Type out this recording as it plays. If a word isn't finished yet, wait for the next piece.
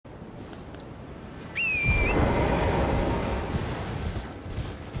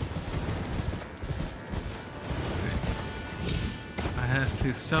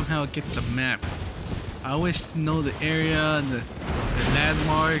to somehow get the map. I wish to know the area, the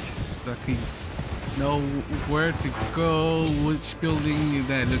landmarks, so I can know where to go, which building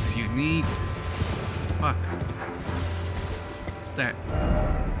that looks unique. Fuck. What's that?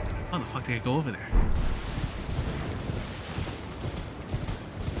 How the fuck did I go over there?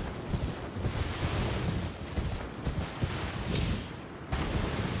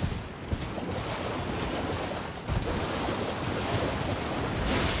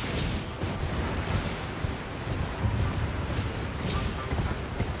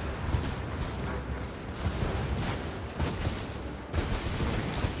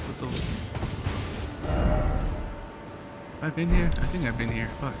 I've been here? I think I've been here.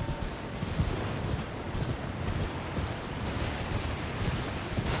 Fuck.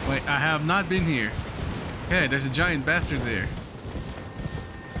 Wait, I have not been here. Okay, there's a giant bastard there.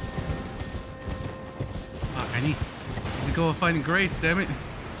 Fuck, I need to go find Grace, damn it.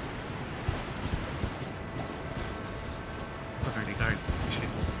 Fuck, I already guard. Shit.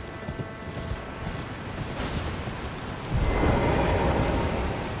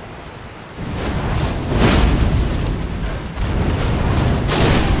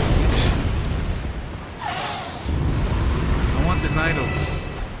 Idol. I'm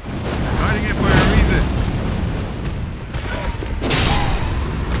guarding it for a reason.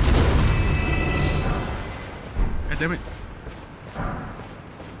 God damn it.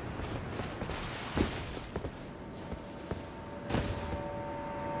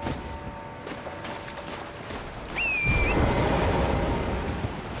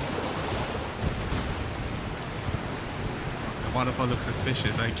 The waterfall looks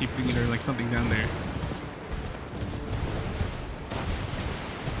suspicious. I keep thinking there's like something down there.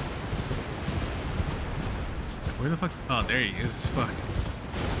 Where the fuck? Oh, there he is. Fuck.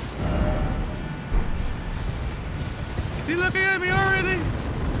 Is he looking at me already?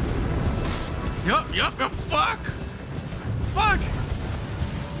 Yup. Fuck. Fuck.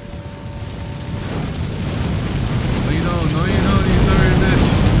 No, you don't. You son of a bitch.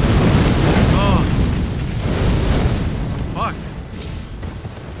 Oh. Fuck.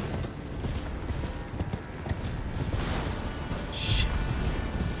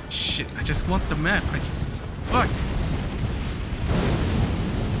 Shit. I just want the map. Fuck!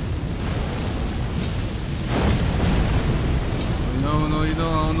 No, you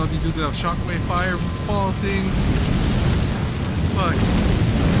don't. I don't know if you do the shockwave fireball thing. Fuck.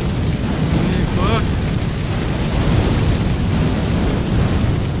 Fuck.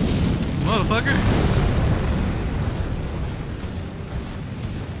 Motherfucker.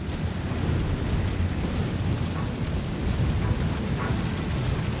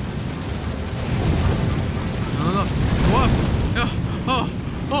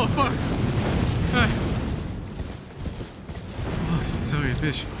 Oh, fuck! Hey. Oh, sorry,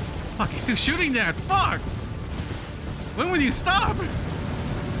 bitch. Fuck, he's still shooting that! Fuck! When will you stop?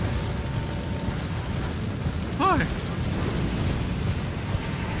 Fuck!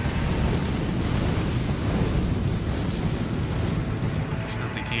 There's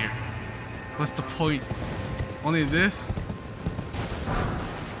nothing here. What's the point? Only this?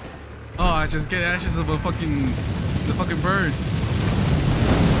 Oh, I just get ashes of the fucking birds.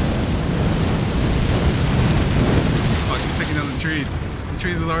 Taking down the trees. The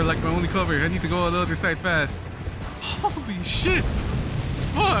trees are like my only cover. I need to go on the other side fast. Holy shit!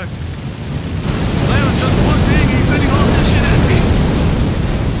 Fuck! Land on just one thing and he's sending all this shit at me.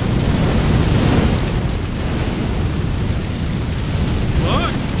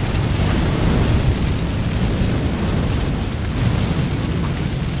 Fuck!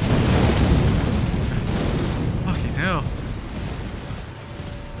 Fucking hell.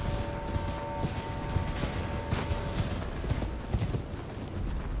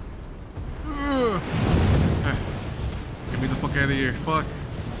 Out of here. Fuck.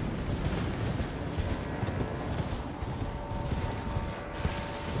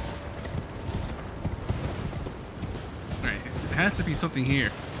 Alright, there has to be something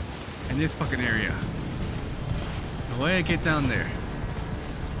here in this fucking area. The way I get down there.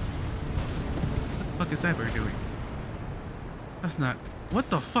 What the fuck is that bird doing? That's not. What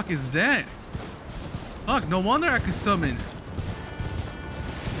the fuck is that? Fuck, no wonder I could summon.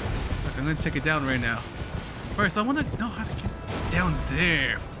 Fuck, I'm gonna take it down right now. First, I wanna know how to get down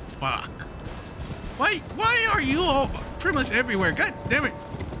there. Fuck. Why are you all pretty much everywhere? God damn it.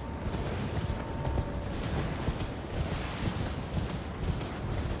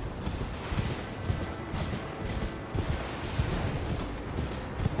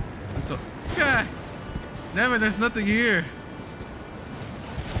 God damn it, there's nothing here.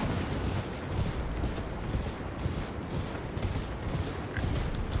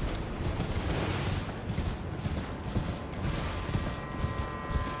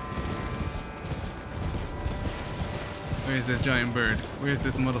 Where is this giant bird? Where is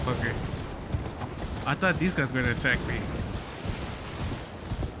this motherfucker? I thought these guys were gonna attack me.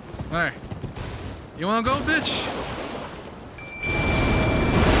 Alright. You wanna go, bitch?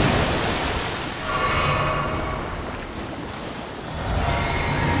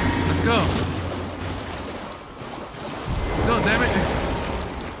 Let's go. Let's go, damn it.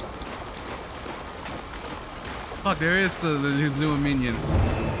 Fuck, there is his little minions.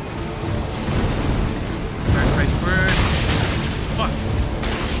 Backpack bird. Fuck.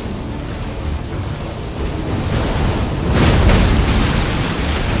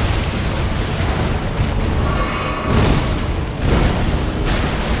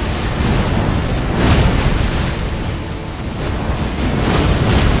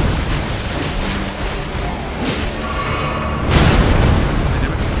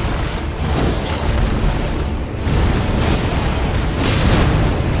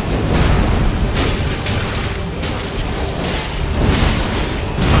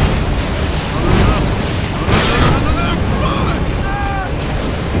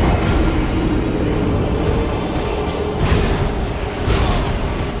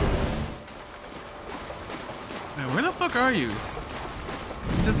 Are you?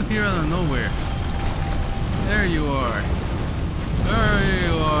 You just appear out of nowhere. There you are. There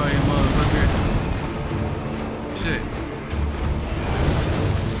you are, you motherfucker. Shit.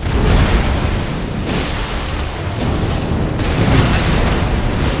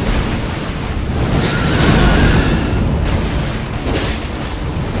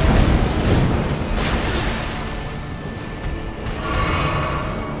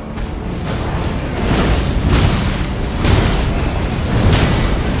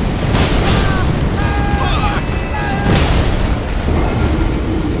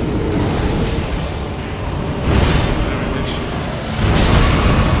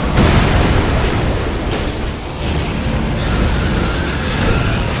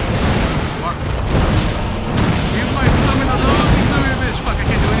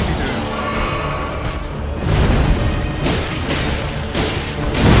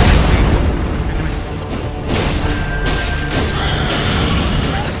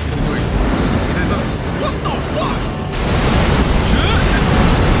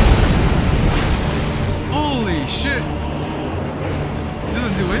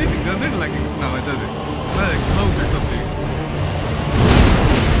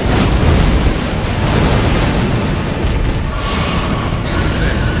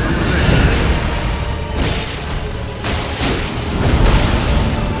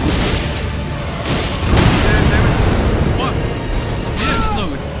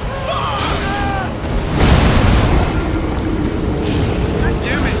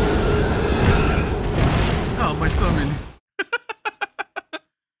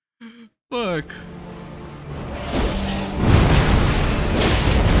 Fuck.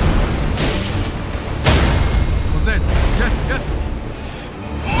 Was that? Yes, yes.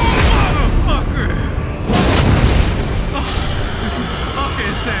 Motherfucker. Oh, okay,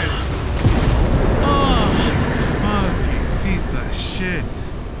 it's dead. Oh, fucking piece of shit.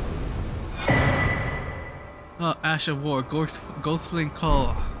 Oh, Ash of War, Ghostflame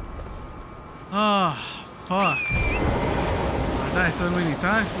Call. Ah, fuck. I died so many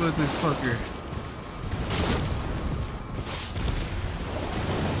times with this fucker.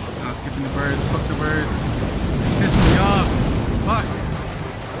 Now skipping the birds, fuck the birds. Piss me off. Fuck.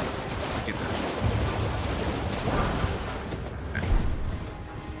 Look at this. Okay.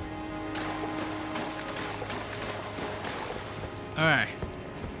 Alright.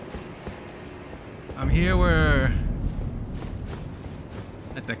 I'm here where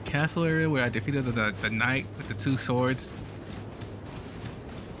at the castle area where I defeated the knight with the two swords.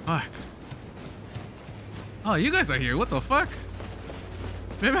 Fuck. Oh, you guys are here. What the fuck?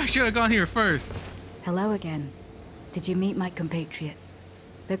 Maybe I should have gone here first. Hello again. Did you meet my compatriots?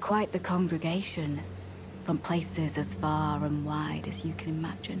 They're quite the congregation, from places as far and wide as you can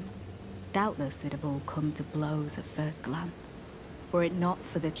imagine. Doubtless it'd have all come to blows at first glance, were it not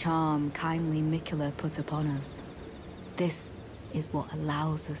for the charm kindly Mikula put upon us. This is what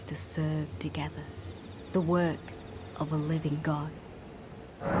allows us to serve together, the work of a living god.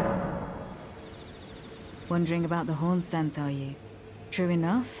 Wondering about the horn scent, are you? True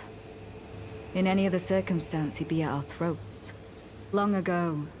enough. In any other circumstance, he'd be at our throats. Long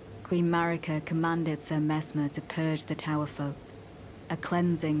ago, Queen Marika commanded Sir Messmer to purge the Tower folk, a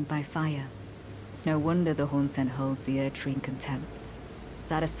cleansing by fire. It's no wonder the horn scent holds the Erdtree in contempt.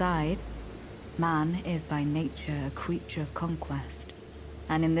 That aside, man is by nature a creature of conquest,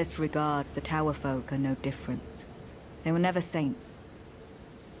 and in this regard, the Tower folk are no different. They were never saints.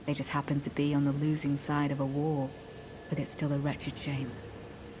 They just happened to be on the losing side of a war. but it's still a wretched shame.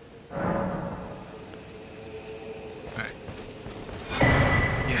 Alright.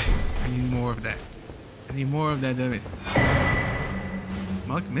 Yes, I need more of that. I need more of that, damn it.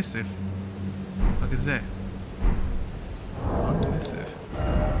 Monk missive? What the fuck is that? Monk missive.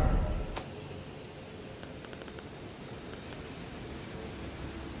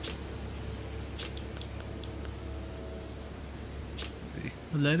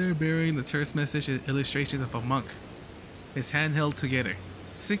 A letter bearing the terse message and illustrations of a monk. His hand held together.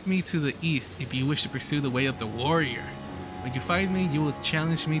 Seek me to the east if you wish to pursue the way of the warrior. When you find me, you will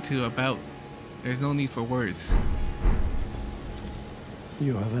challenge me to a bout. There's no need for words.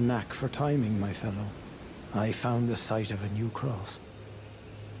 You have a knack for timing, my fellow. I found the site of a new cross.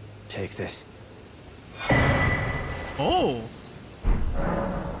 Take this. Oh!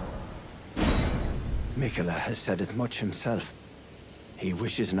 Mikola has said as much himself. He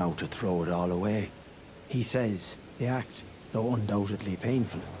wishes now to throw it all away. He says the act, though undoubtedly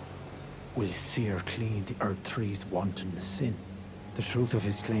painful, will sear clean the Erdtree's wanton sin. The truth of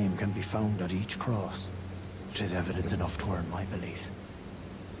his claim can be found at each cross, which is evidence enough to earn my belief.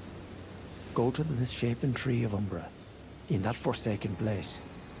 Go to the misshapen tree of Umbra. In that forsaken place,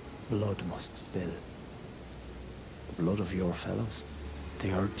 blood must spill. The blood of your fellows, the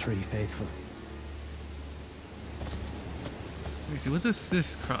Erdtree faithful. Let me see, what does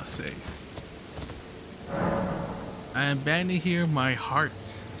this cross say? I abandon here my heart.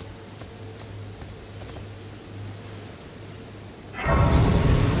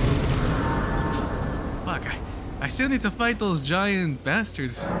 Fuck, I still need to fight those giant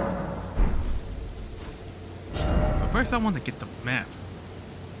bastards. But first I want to get the map.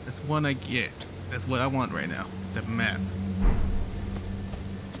 That's what I get. That's what I want right now. The map.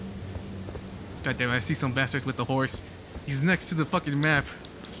 God damn it, I see some bastards with the horse. He's next to the fucking map.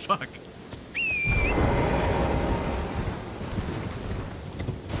 Fuck.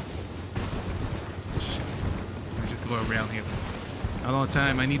 Shit. Let me just go around him. Not all the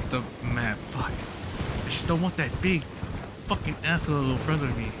time, I need the map. Fuck. I just don't want that big fucking asshole in front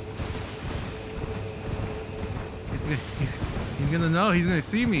of me. He's gonna know, he's gonna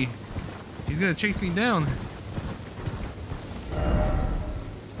see me. He's gonna chase me down.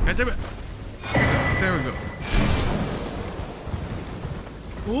 God damn it. There we go.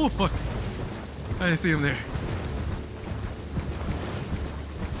 Oh fuck! I didn't see him there.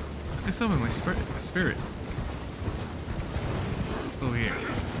 I saw him in my spirit. Over here.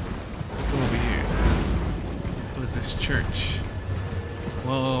 Over here. What is this church?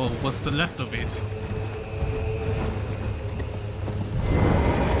 Whoa! What's the left of it?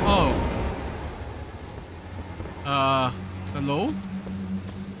 Oh. Hello? What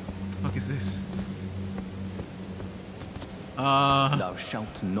the fuck is this? Thou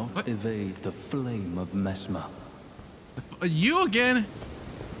shalt not what? evade the flame of Mesmer. You again?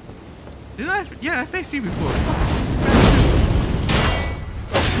 Did I? Yeah, I faced you before.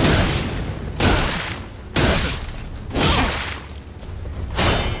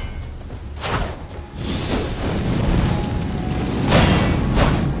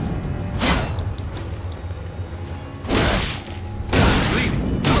 Bleed.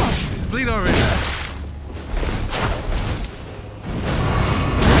 Just bleed already.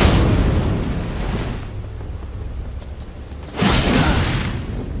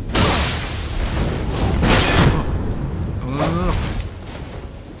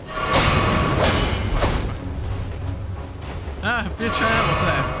 Bitch, I have a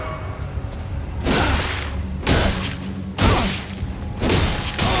flask.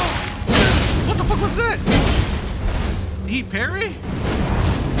 What the fuck was that? Did he parry?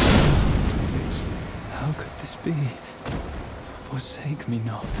 How could this be? Forsake me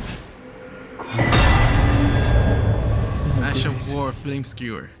not. Ash of War, Flame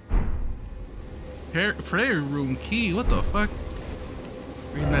Skewer. Prayer room key, what the fuck?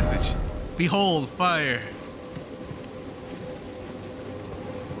 Read message. Behold, fire.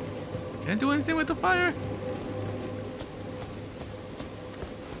 Can't do anything with the fire?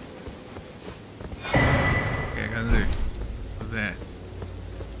 Okay, I got another. What's that?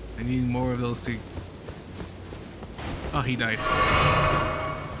 I need more of those to... Oh, he died.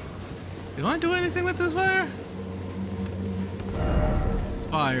 Do I do anything with this fire?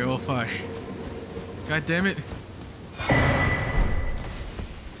 Fire, oh fire. God damn it.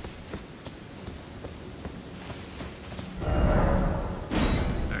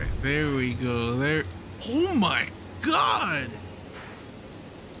 There we go. There. Oh my god!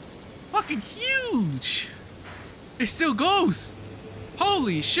 Fucking huge! It still goes!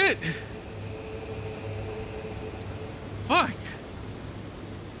 Holy shit! Fuck!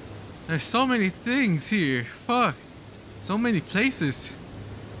 There's so many things here. Fuck. So many places.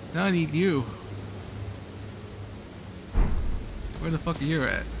 Now I need you. Where the fuck are you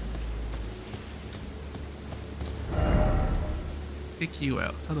at? Take you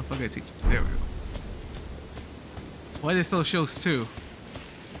out. How the fuck I take you? There we go. Why are they so shows too?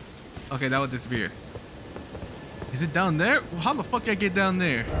 Okay, that would disappear. Is it down there? How the fuck I get down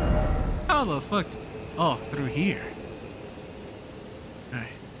there? How the fuck? Oh, through here. Alright.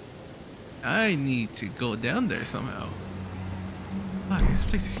 I need to go down there somehow. Fuck, this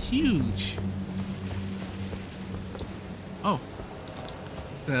place is huge. Oh.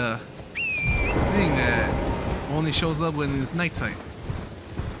 The thing that only shows up when it's nighttime.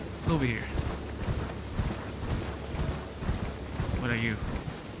 It's over here. What are you?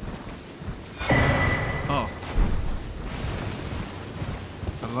 Oh.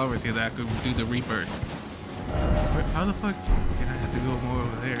 I love it here that I could do the rebirth. How the fuck did I have to go more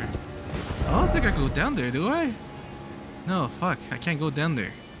over there? I don't think I go down there, do I? No, fuck. I can't go down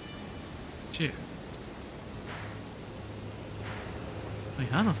there. Shit. Wait,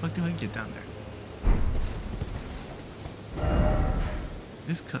 how the fuck do I get down there?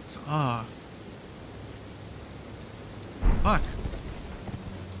 This cuts off. Fuck.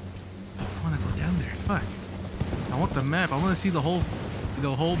 I wanna go down there. Fuck. I want the map. I wanna see the whole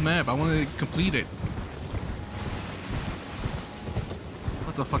map. I wanna complete it.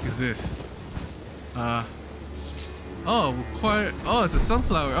 What the fuck is this? Oh, quiet. Oh, it's a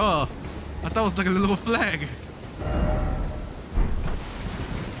sunflower. Oh, I thought it was like a little flag.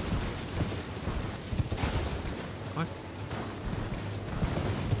 What?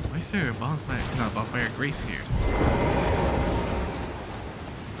 Why is there a bonfire? Not a bonfire, grace here.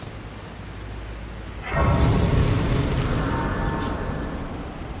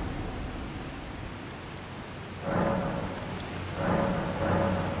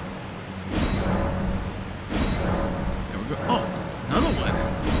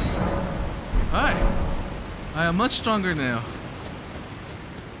 I'm much stronger now.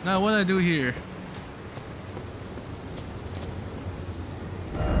 Now what do I do here?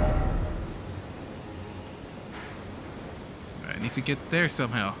 I need to get there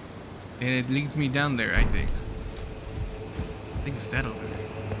somehow. And it leads me down there, I think. I think it's that over there.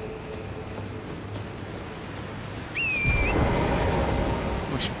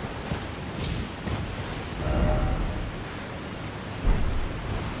 Oh shit.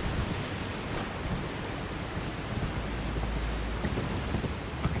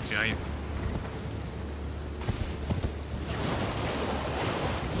 Giant.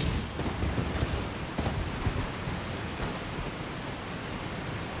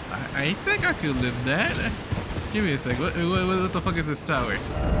 I think I could live that. Give me a sec. What the fuck is this tower?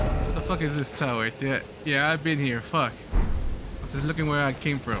 What the fuck is this tower? Yeah, I've been here. Fuck. I'm just looking where I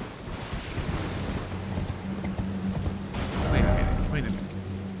came from. Wait a minute. Wait a minute.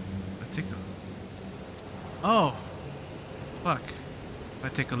 I take the. Oh. Fuck. If I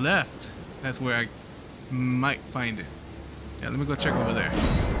take a left, that's where I might find it. Yeah, let me go check over there.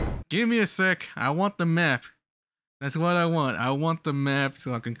 Give me a sec. I want the map. That's what I want. I want the map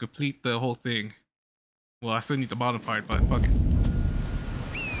so I can complete the whole thing. Well, I still need the bottom part, but fuck it.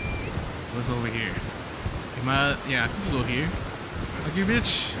 What's over here? Am I? Yeah, I can go here. Fuck you,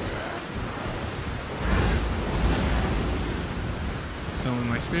 bitch. Summon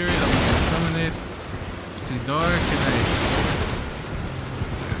my spirit. I'm gonna summon it. It's too dark.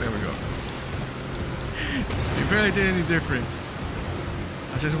 There we go. It barely did any difference.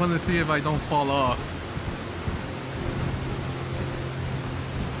 I just wanted to see if I don't fall off.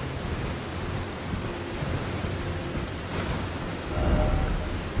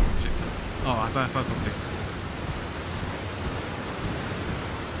 Shit. Oh, I thought I saw something.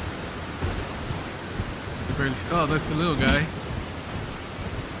 Barely. Oh, that's the little guy.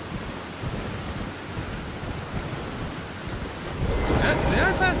 Did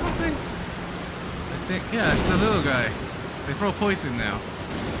I pass something? I think, yeah, it's the little guy. They throw poison now.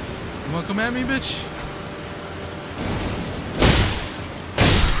 You wanna come at me, bitch?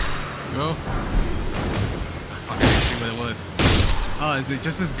 Go. Fuck, I didn't see what it was. Oh, is it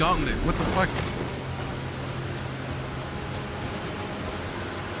just this gauntlet? What the fuck?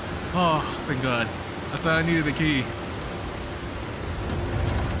 Oh, thank God. I thought I needed the key.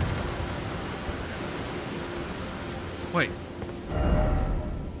 Wait.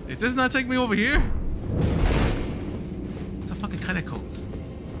 Does this not take me over here? It's a fucking catacombs.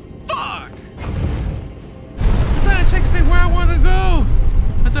 Fuck! I thought it takes me where I want to go.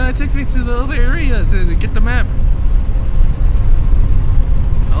 I thought it takes me to the other area to get the map.